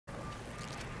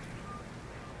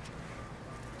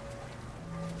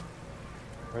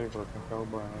ready for a control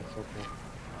burn. That's so cool.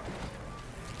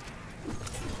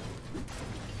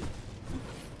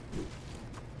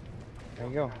 There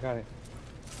you go. Got it.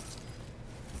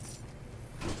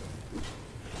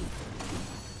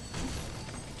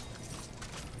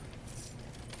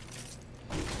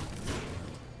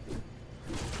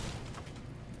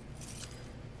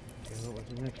 Okay, what was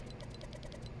the next one?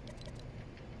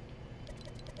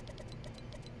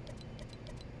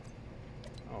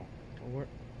 Oh, well, where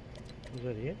was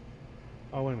that it?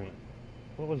 Oh, wait a minute.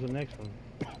 What was the next one?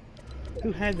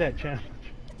 Who had that challenge?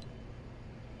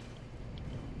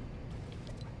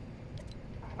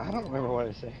 I don't remember what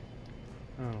it said.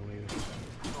 I don't believe it.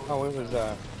 Oh, it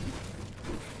was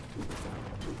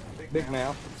Big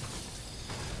Mouth.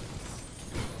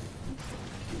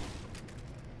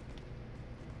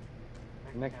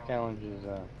 Next challenge is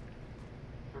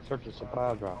search a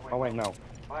supply drop. Oh wait, no.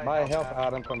 Buy a health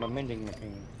item from a vending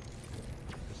machine.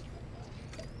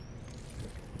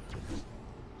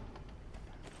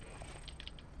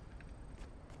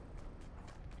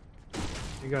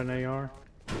 You got an AR?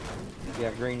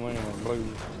 Yeah, green one and a blue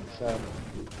sub.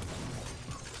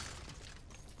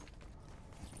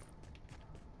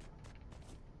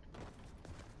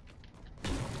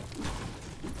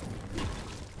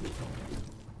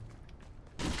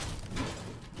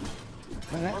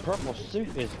 Man, that purple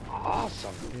suit is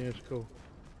awesome. Yeah, it's cool.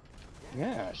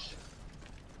 Yes.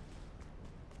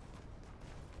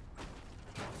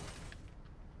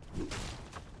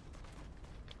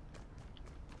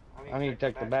 I need to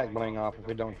take the back bling off if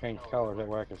it don't change colors. That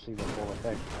way I can see the full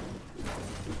effect.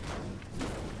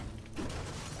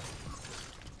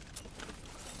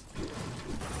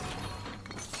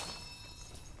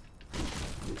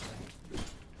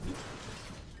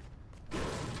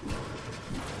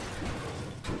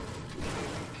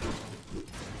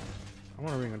 I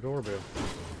want to ring a doorbell.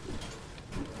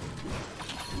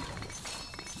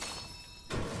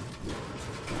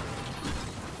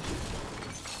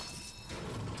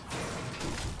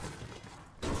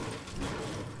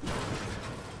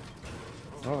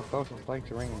 Well, the closest place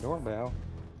to ring a doorbell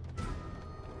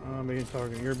I'm being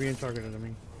targeted. You're being targeted. I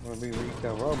mean, will be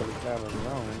Retail Robots out of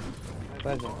Rome,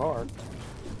 Pleasant Park.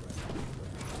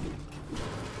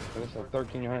 But it's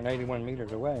 1,381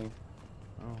 meters away.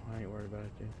 oh, I ain't worried about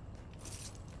it, dude.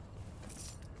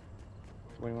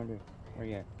 What do you want to do? Where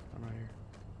you at? I'm right here.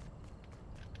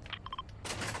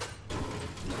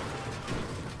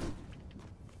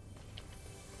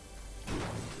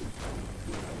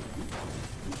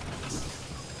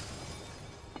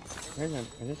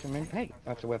 Is this a min? Hey,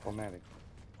 that's a weapon-matic.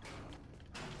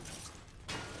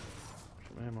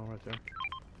 Some ammo right there.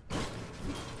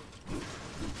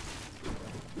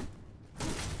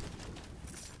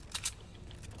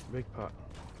 Big pot.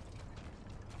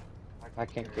 I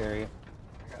can't carry it.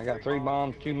 I got 3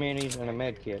 bombs, 2 minis, and a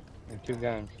med kit, and 2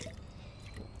 guns.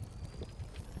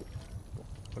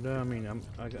 Well, no, I mean,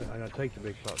 I gotta take the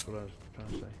big pot's what I was trying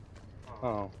to say.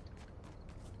 Oh.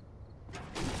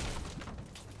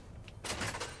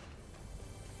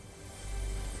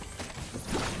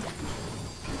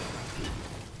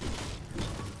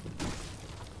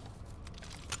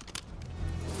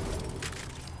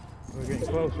 We're getting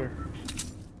closer.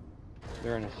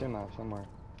 They're in a semi somewhere.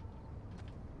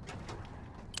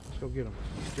 Let's go get them.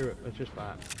 Screw it. Let's just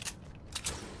fight.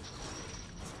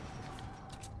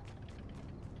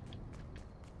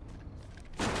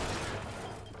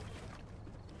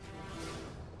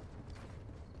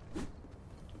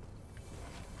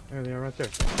 There they are, right there.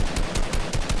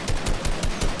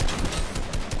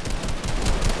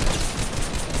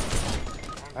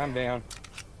 I'm down.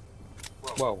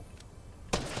 Whoa.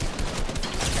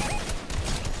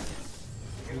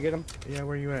 You get him? Yeah,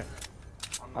 where you at?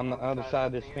 On the other side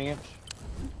of this fence.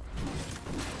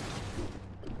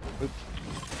 Oops.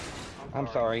 I'm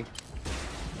sorry.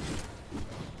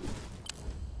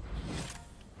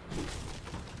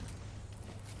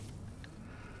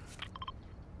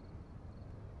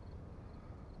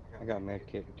 I got a med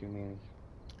kit for 2 minis.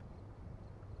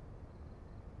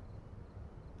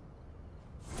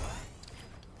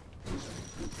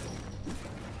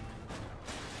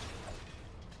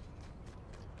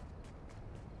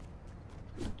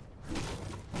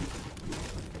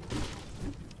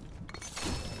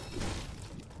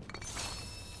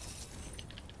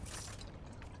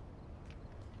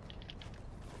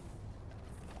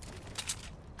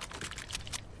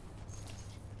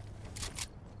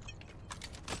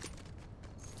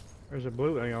 There's a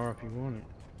blue AR if you want it.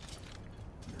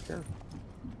 Sure.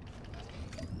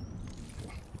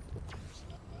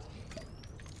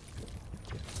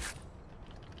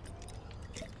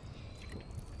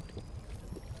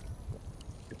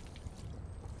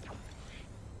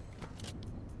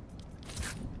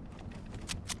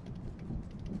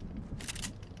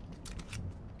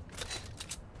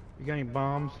 You got any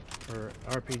bombs or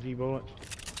RPG bullets?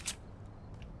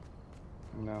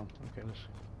 No. Okay, let's.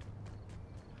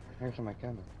 Here's my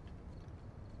camera.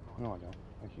 No, I don't.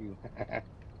 That's you.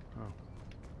 Oh.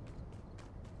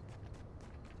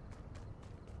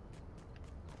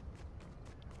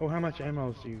 Oh, how much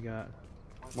ammo do you got?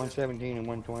 117 and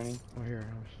 120. Oh, here.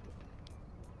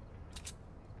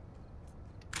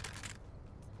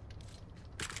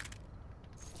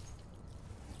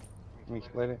 Can we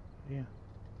split it? Yeah.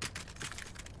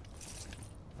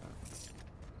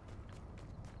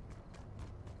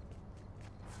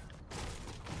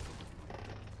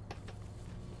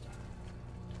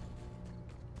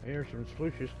 Here's some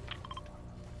splooshes.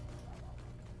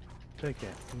 Take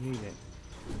that. You need it.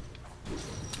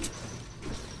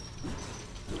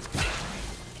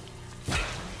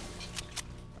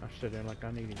 I stood there like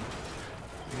I needed it.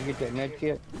 Did you get that med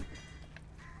kit?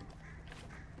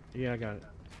 Yeah, I got it.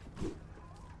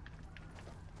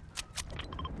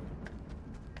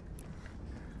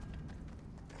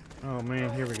 Oh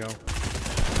man, here we go.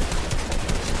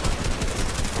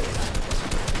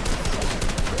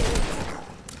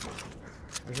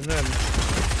 There's another.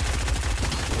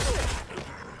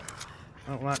 I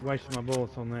don't like wasting my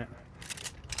bullets on that.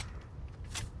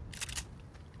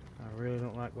 I really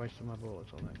don't like wasting my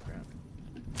bullets on that crap.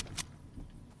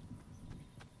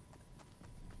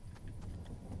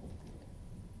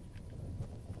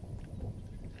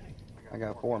 I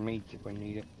got 4 meats if we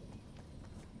need it.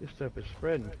 This stuff is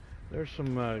spreading. There's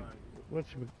some,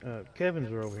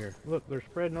 Kevin's are over here. Look, they're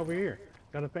spreading over here.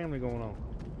 Got a family going on.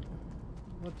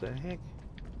 What the heck?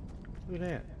 Look at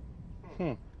that.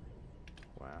 Hmm.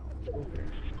 Wow. Okay.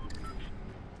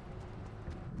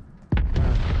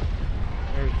 Wow.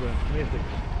 There's the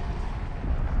mythics.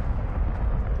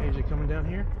 Hey, is it coming down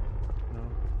here? No.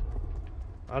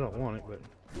 I don't want it, but...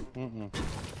 Mm-mm.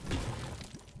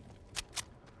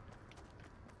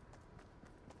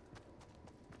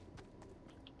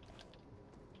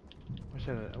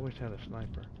 I wish I had a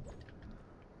sniper.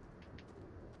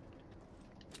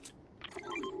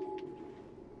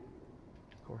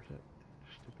 Of course, that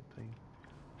stupid thing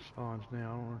spawns now. I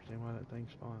don't understand why that thing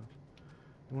spawns.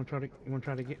 You want to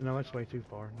try to get? No, that's way too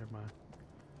far. Never mind.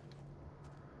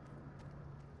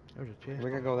 There's a chest. We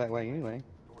gotta go that way anyway,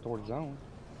 towards zone.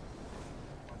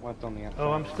 What's on the outside?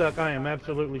 Oh, I'm stuck. I am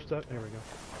absolutely stuck. There we go.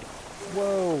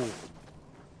 Whoa!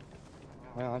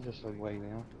 Well, I just said way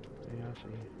down. Yeah, I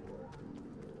see.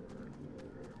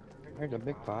 There's a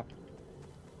big pot.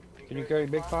 Can you carry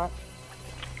big pot?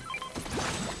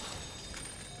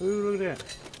 Ooh, look at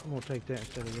that. I'm gonna take that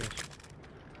instead of this.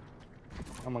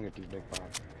 I'm gonna get these big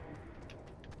pots.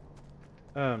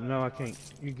 No, I can't.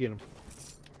 You get them.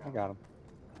 I got them.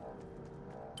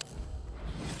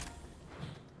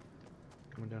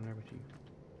 Coming down there with you.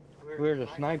 There's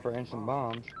a sniper and some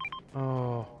bombs.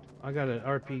 Oh, I got an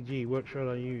RPG. What should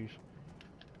I use?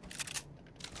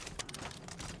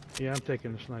 Yeah, I'm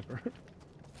taking the sniper.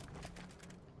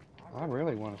 I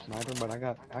really want a sniper, but I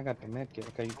got the med kit.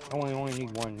 Okay, I only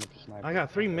need one with the sniper. I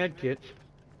got 3 med kits.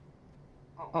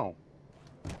 Oh.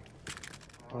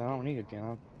 Well, I don't need it then.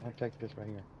 I'll take this right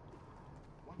here.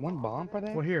 1 bomb for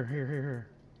that? Well, here.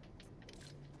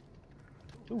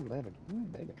 Ooh, baby. Ooh,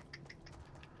 baby.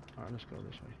 All right, let's go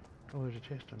this way. Oh, there's a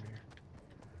chest under here.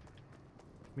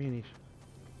 Minis.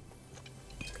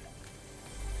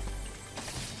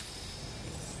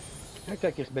 I'll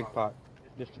take this big pot,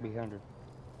 just to be 100.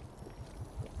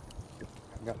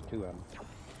 I got 2 of them.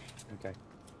 Okay.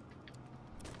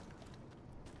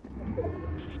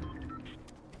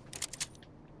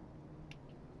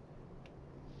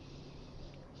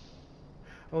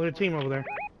 Oh, there's a team over there.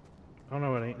 Oh,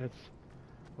 no, it ain't. That's...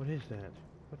 What is that?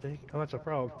 What the heck? Oh, that's a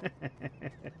frog.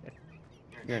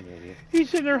 You're an idiot. He's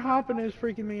sitting there hopping and it's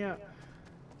freaking me out.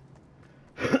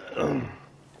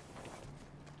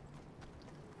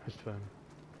 That's fun.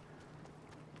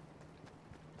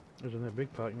 There's another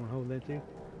big pot. You want to hold that too?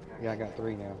 Yeah, I got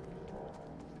 3 now.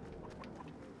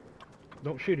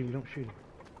 Don't shoot him. Don't shoot him.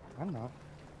 I'm not.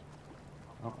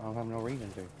 I don't have no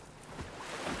reason to.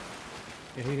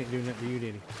 Yeah, he didn't do nothing to you,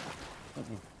 did he?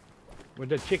 Mm-mm. Well,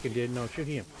 that chicken did. No, shoot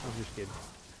him. I'm just kidding.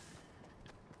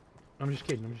 I'm just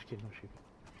kidding. Don't shoot.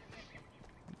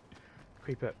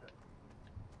 Creep up.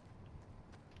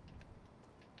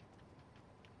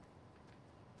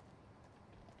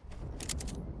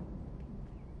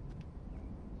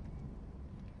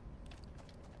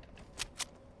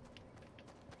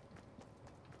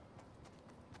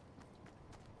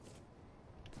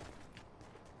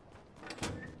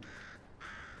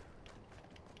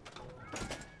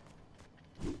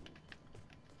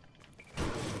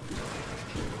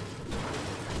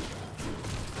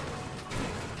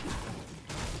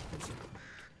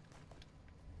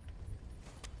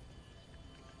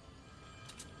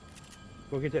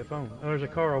 Go get that phone. Oh, there's a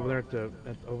car over there at the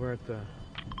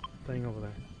thing over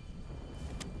there.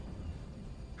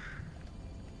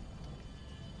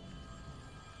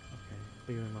 Okay,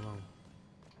 leave him alone.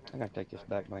 I gotta take this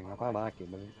back bling off. I like it,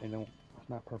 but it don't. It's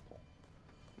not purple.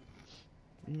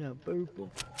 You're not purple.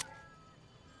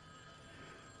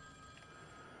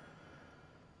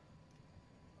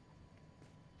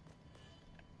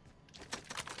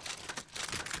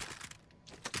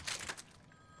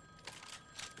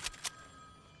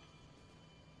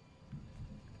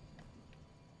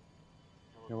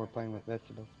 You know, we're playing with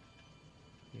vegetables.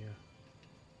 Yeah.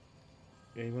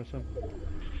 Yeah, you want some?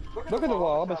 Look at the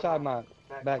wall beside my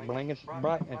back bling. It's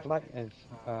bright. It's like it's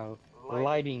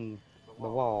lighting the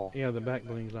wall. Yeah, the back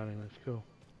bling's lighting. That's cool.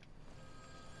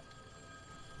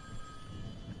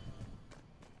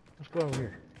 Let's go over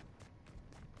here.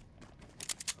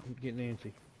 I'm getting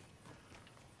antsy.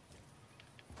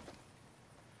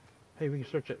 Hey, we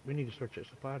can search it. We need to search that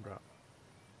supply drop.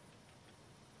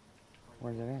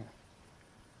 Where's it at?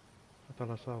 I thought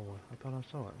I saw one. I thought I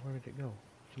saw it. Where did it go?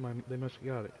 Somebody, they must have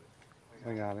got it.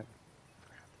 We got it.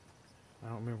 I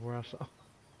don't remember where I saw.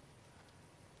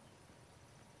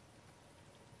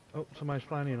 Oh, somebody's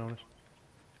flying in on us.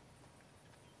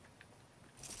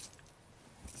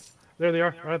 There they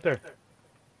are, right there.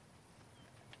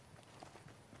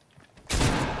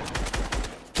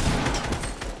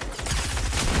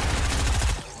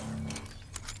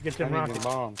 Get them I need rockets.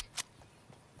 bombs.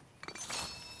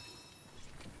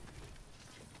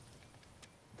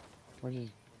 Where's his?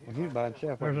 Well, he's by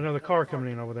himself. There's another car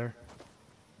coming in over there.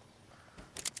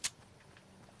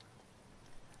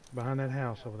 Behind that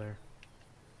house over there.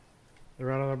 They're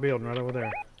right on our building, right over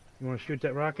there. You want to shoot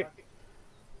that rocket?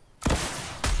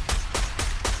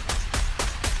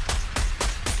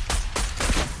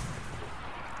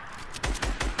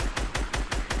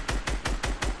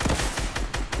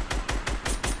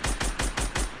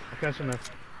 That's enough.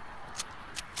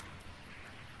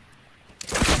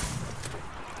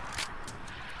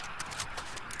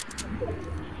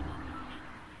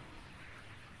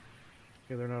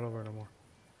 Yeah, they're not over no more.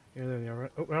 Yeah, there they are.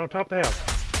 Right, oh, right on top of the house.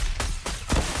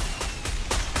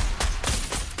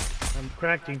 I'm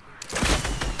cracked him.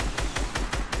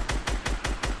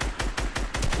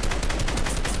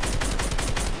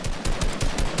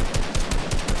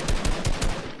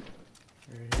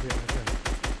 There he is, right there.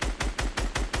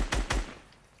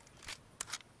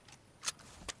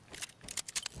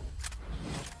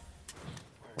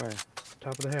 Where?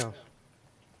 Top of the house.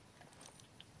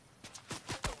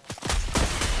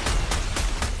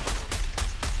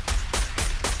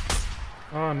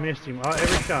 Oh, I missed him. Oh,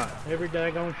 every shot. Every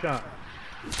daggone shot.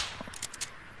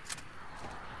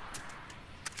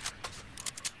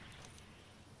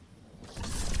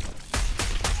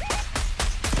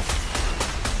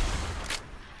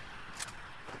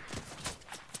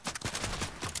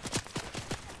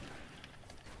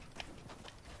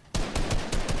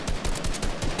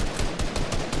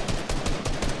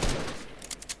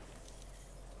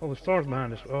 Oh, the star's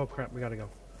behind us. Oh, crap. We gotta go.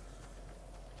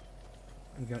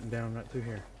 I'm getting down right through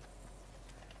here.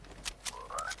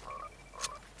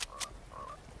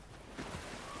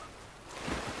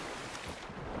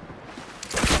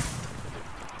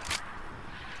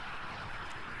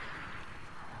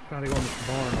 Trying to go in this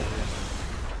barn over here.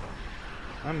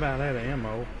 I'm about out of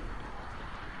ammo.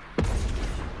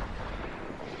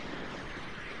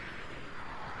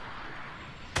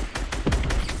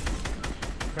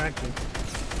 Cracked him.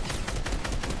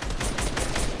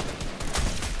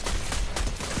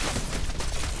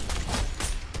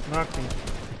 Knocked him.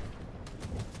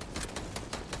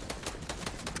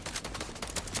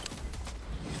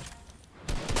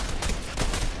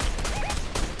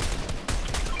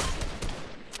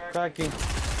 Cracked him.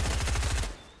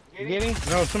 You get him?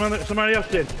 No, somebody else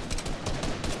did.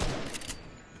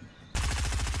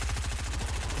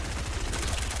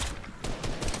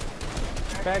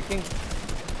 Cracked him.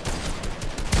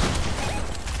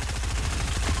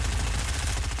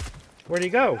 Where'd he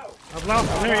go? I've lost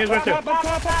him. There he is right there. Up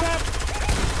top.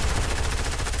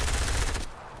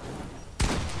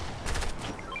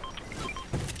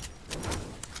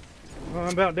 Oh,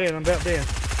 I'm about dead. I'm about dead.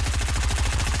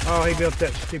 Oh, he built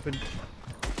that stupid...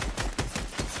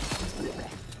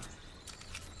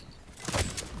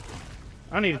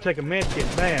 I need to take a med kit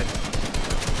bad.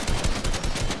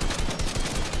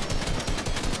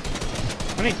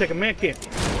 I need to take a med kit.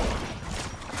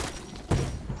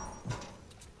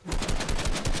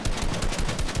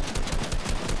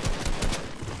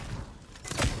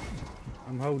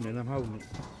 I'm holding it.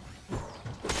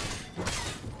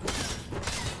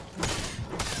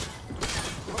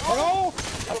 Oh!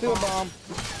 I threw a bomb.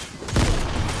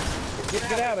 Get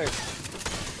out of there.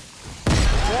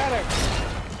 Get out of there.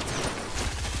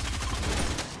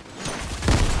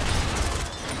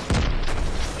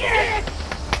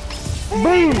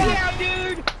 Boom! Yeah, dude!